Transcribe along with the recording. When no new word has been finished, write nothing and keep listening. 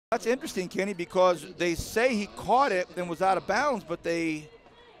That's interesting, Kenny, because they say he caught it and was out of bounds, but they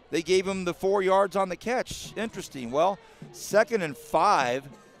gave him the 4 yards on the catch. Interesting. Well, 2nd and 5.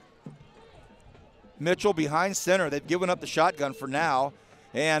 Mitchell behind center. They've given up the shotgun for now.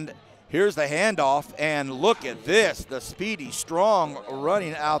 And here's the handoff, and look at this. The speedy, strong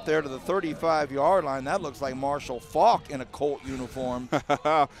running out there to the 35-yard line. That looks like Marshall Falk in a Colt uniform.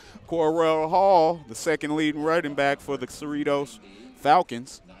 Correll Hall, the second leading running back for the Cerritos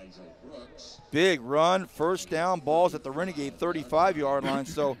Falcons. Big run, first down, balls at the Renegade 35-yard line,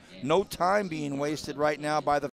 so no time being wasted right now by the